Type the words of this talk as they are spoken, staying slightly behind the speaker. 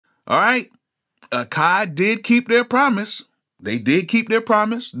All right. Akai did keep their promise. They did keep their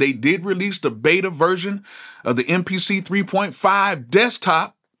promise. They did release the beta version of the MPC 3.5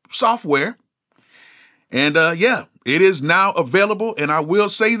 desktop software. And yeah, it is now available. And I will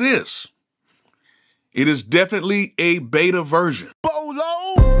say this. It is definitely a beta version. Bolo!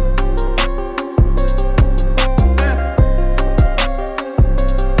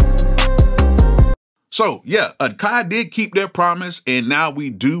 So yeah, Akai did keep their promise, and now we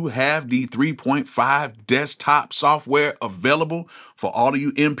do have the 3.5 desktop software available for all of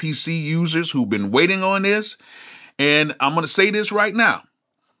you MPC users who've been waiting on this. And I'm going to say this right now.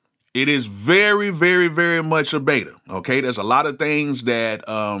 It is very, very, very much a beta, okay? There's a lot of things that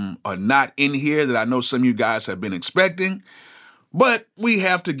are not in here that I know some of you guys have been expecting, but we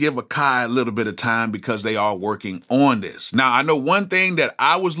have to give Akai a little bit of time because they are working on this. Now, I know one thing that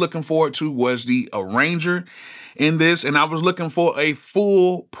I was looking forward to was the arranger in this, and I was looking for a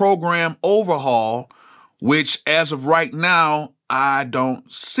full program overhaul, which as of right now, I don't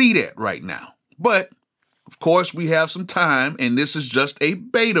see that right now. But of course, we have some time, and this is just a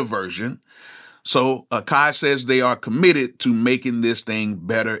beta version. So Akai says they are committed to making this thing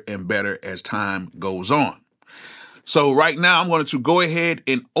better and better as time goes on. So right now, I'm going to go ahead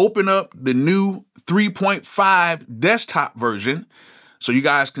and open up the new 3.5 desktop version so you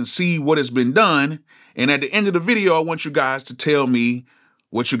guys can see what has been done. And at the end of the video, I want you guys to tell me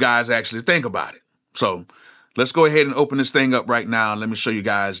what you guys actually think about it. So let's go ahead and open this thing up right now. Let me show you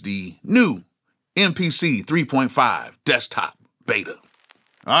guys the new MPC 3.5 desktop beta.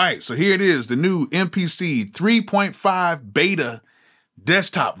 All right, so here it is, the new MPC 3.5 beta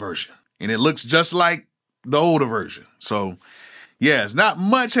desktop version. And it looks just like the older version. So yes, not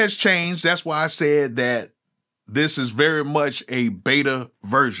much has changed. That's why I said that this is very much a beta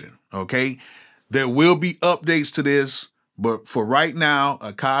version, okay? There will be updates to this, but for right now,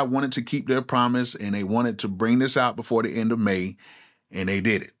 Akai wanted to keep their promise and they wanted to bring this out before the end of May, and they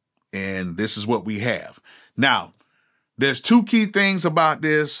did it. And this is what we have. Now, there's two key things about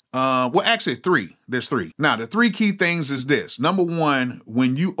this. Well, actually three. There's three. Now, the three key things is this. Number one,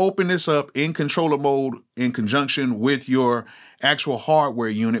 when you open this up in controller mode in conjunction with your actual hardware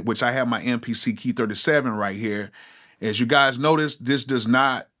unit, which I have my MPC Key 37 right here, as you guys notice, this does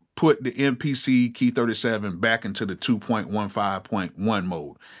not put the MPC Key 37 back into the 2.15.1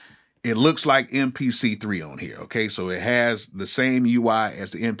 mode. It looks like MPC 3 on here, okay? So it has the same UI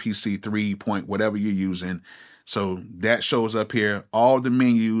as the MPC 3 point whatever you're using. So that shows up here. All the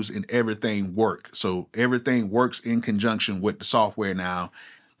menus and everything work. So everything works in conjunction with the software now.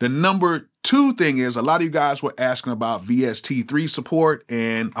 The number two thing is a lot of you guys were asking about VST3 support,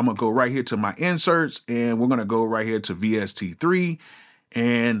 and I'm going to go right here to my inserts, and we're going to go right here to VST3,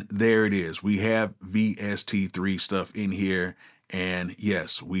 and there it is. We have VST3 stuff in here. And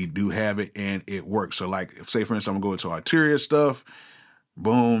yes, we do have it and it works. So like, say for instance, I'm gonna go into arterial stuff,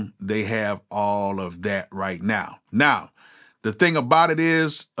 boom, they have all of that right now. Now, the thing about it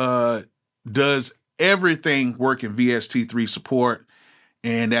is, does everything work in VST3 support?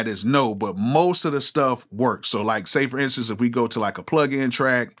 And that is no, but most of the stuff works. So like, say for instance, if we go to like a plugin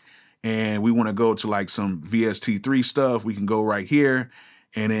track and we wanna go to like some VST3 stuff, we can go right here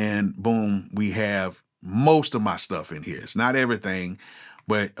and then boom, we have most of my stuff in here. It's not everything,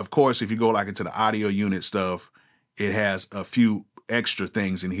 but of course, if you go like into the audio unit stuff, it has a few extra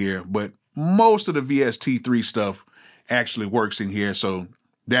things in here, but most of the VST3 stuff actually works in here. So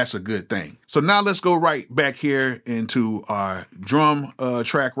that's a good thing. So now let's go right back here into our drum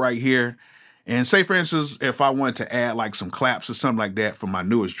track right here. And say for instance, if I wanted to add like some claps or something like that for my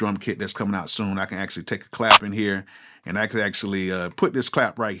newest drum kit that's coming out soon, I can actually take a clap in here and I could actually put this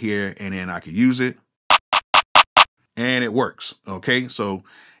clap right here and then I could use it. And it works, okay? So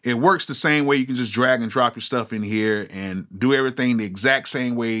it works the same way. You can just drag and drop your stuff in here and do everything the exact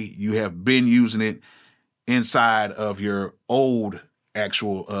same way you have been using it inside of your old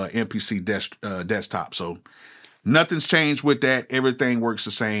actual MPC desktop. So nothing's changed with that. Everything works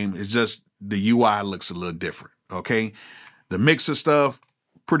the same. It's just the UI looks a little different, okay? The mixer stuff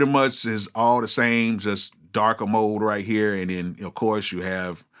pretty much is all the same, just darker mode right here. And then, of course, you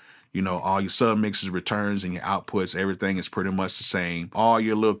have you know, all your sub mixes, returns, and your outputs, everything is pretty much the same. All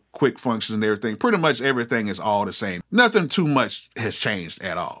your little quick functions and everything, pretty much everything is all the same. Nothing too much has changed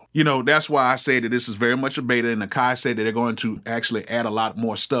at all. You know, that's why I say that this is very much a beta, and Akai said that they're going to actually add a lot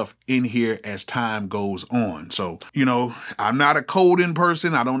more stuff in here as time goes on. So, you know, I'm not a coding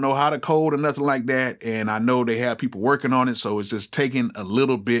person. I don't know how to code or nothing like that. And I know they have people working on it. So it's just taking a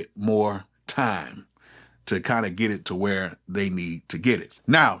little bit more time to kind of get it to where they need to get it.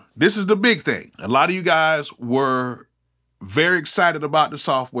 Now, this is the big thing. A lot of you guys were very excited about the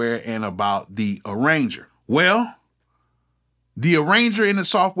software and about the arranger. Well, the arranger in the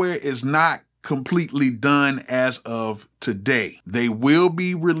software is not completely done as of today. They will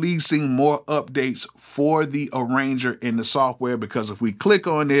be releasing more updates for the arranger in the software, because if we click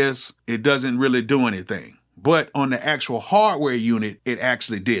on this, it doesn't really do anything. But on the actual hardware unit, it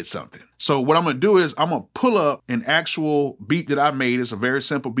actually did something. So what I'm gonna do is I'm gonna pull up an actual beat that I made. It's a very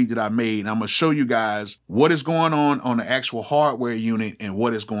simple beat that I made, and I'm gonna show you guys what is going on the actual hardware unit and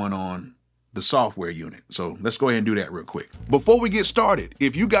what is going on the software unit. So let's go ahead and do that real quick. Before we get started,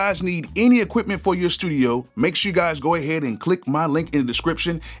 if you guys need any equipment for your studio, make sure you guys go ahead and click my link in the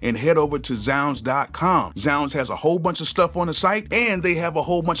description and head over to zounds.com. Zounds has a whole bunch of stuff on the site, and they have a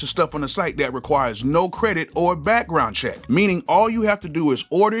whole bunch of stuff on the site that requires no credit or background check, meaning all you have to do is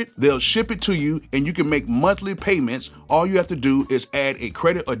order it, they'll ship it to you, and you can make monthly payments. All you have to do is add a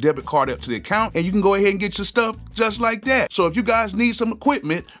credit or debit card up to the account, and you can go ahead and get your stuff just like that. So if you guys need some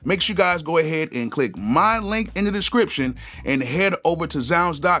equipment, make sure you guys go ahead and click my link in the description and head over to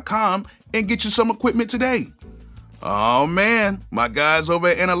zounds.com and get you some equipment today. Oh man, my guys over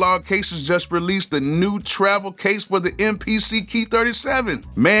at Analog Cases just released the new travel case for the MPC Key 37.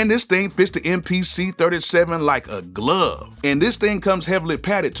 Man, this thing fits the MPC 37 like a glove. And this thing comes heavily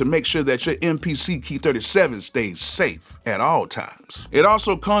padded to make sure that your MPC Key 37 stays safe at all times. It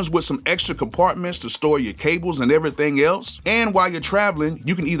also comes with some extra compartments to store your cables and everything else. And while you're traveling,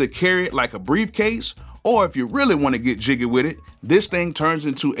 you can either carry it like a briefcase, or if you really want to get jiggy with it, this thing turns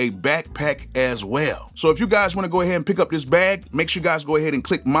into a backpack as well. So if you guys want to go ahead and pick up this bag, make sure you guys go ahead and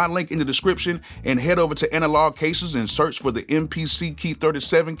click my link in the description and head over to Analog Cases and search for the MPC Key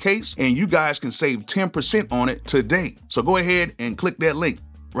 37 case, and you guys can save 10% on it today. So go ahead and click that link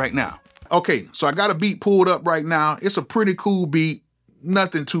right now. Okay, so I got a beat pulled up right now. It's a pretty cool beat,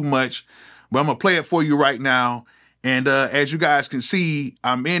 nothing too much, but I'm gonna play it for you right now. And as you guys can see,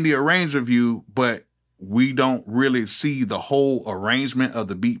 I'm in the arranger view, but we don't really see the whole arrangement of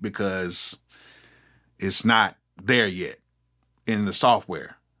the beat because it's not there yet in the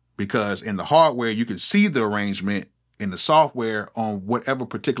software. Because in the hardware, you can see the arrangement. In the software, on whatever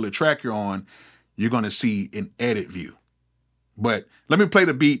particular track you're on, you're gonna see an edit view. But let me play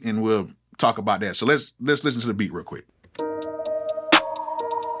the beat and we'll talk about that. So let's listen to the beat real quick.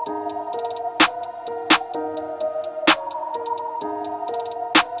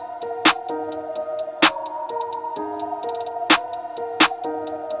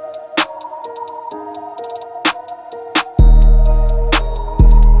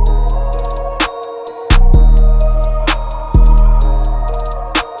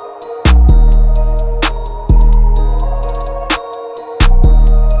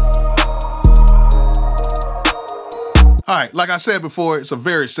 All right, like I said before, it's a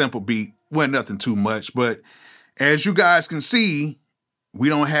very simple beat, wasn't nothing too much, but as you guys can see, we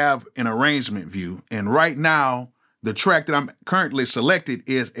don't have an arrangement view. And right now, the track that I'm currently selected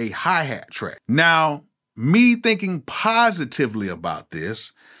is a hi-hat track. Now, me thinking positively about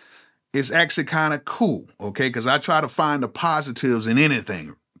this is actually kind of cool, okay? Because I try to find the positives in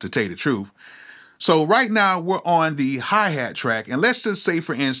anything, to tell you the truth. So right now, we're on the hi-hat track, and let's just say,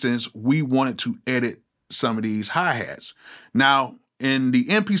 for instance, we wanted to edit some of these hi-hats. Now, in the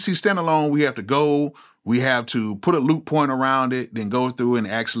MPC standalone, we have to put a loop point around it, then go through and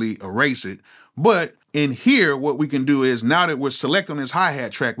actually erase it. But in here, what we can do is, now that we're selecting this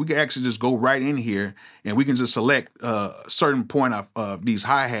hi-hat track, we can actually just go right in here and we can just select a certain point of these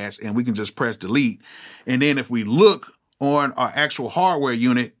hi-hats, and we can just press delete. And then if we look on our actual hardware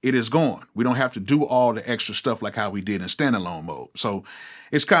unit, it is gone. We don't have to do all the extra stuff like how we did in standalone mode. So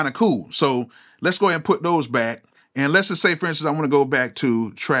it's kind of cool. So let's go ahead and put those back. And let's just say, for instance, I want to go back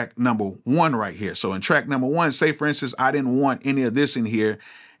to track number 1 right here. So in track number 1, say, for instance, I didn't want any of this in here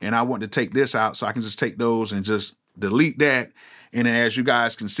and I want to take this out. So I can just take those and just delete that. And then as you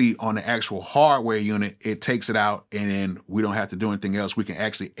guys can see on the actual hardware unit, it takes it out, and then we don't have to do anything else. We can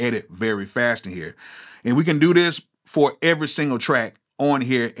actually edit very fast in here. And we can do this for every single track on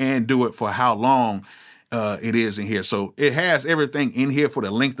here and do it for how long it is in here. So it has everything in here for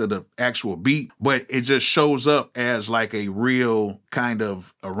the length of the actual beat, but it just shows up as like a real kind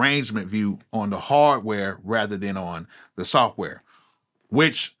of arrangement view on the hardware rather than on the software,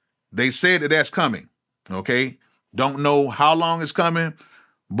 which they said that that's coming, okay? Don't know how long it's coming,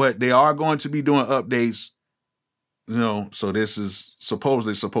 but they are going to be doing updates, you know, so this is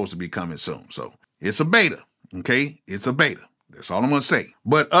supposedly supposed to be coming soon. So it's a beta, okay? It's a beta. That's all I'm gonna say.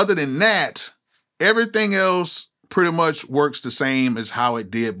 But other than that, everything else pretty much works the same as how it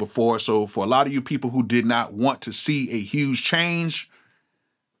did before. So for a lot of you people who did not want to see a huge change,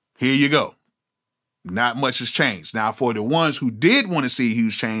 here you go. not much has changed. Now, for the ones who did want to see a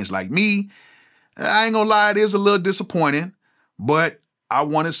huge change like me, I ain't gonna lie, it is a little disappointing, but I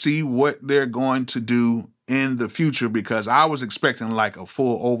want to see what they're going to do in the future, because I was expecting like a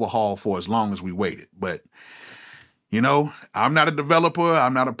full overhaul for as long as we waited. But, you know, I'm not a developer.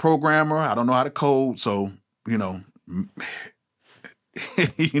 I'm not a programmer. I don't know how to code. So, you know,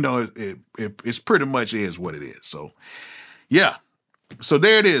 it's pretty much is what it is. So, yeah. So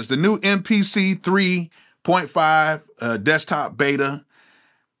there it is, the new MPC 3.5 desktop beta.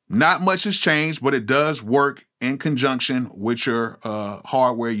 Not much has changed, but it does work in conjunction with your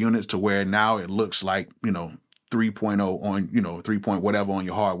hardware units to where now it looks like, 3.0 on, 3 point whatever on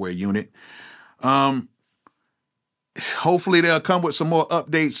your hardware unit. Hopefully they'll come with some more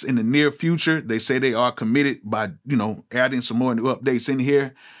updates in the near future. They say they are committed by, adding some more new updates in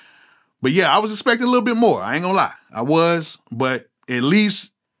here. But yeah, I was expecting a little bit more. I ain't gonna lie. I was, but at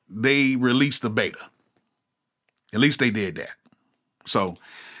least they released the beta. At least they did that. So,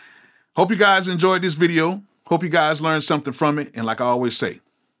 hope you guys enjoyed this video. Hope you guys learned something from it. And like I always say,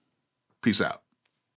 peace out.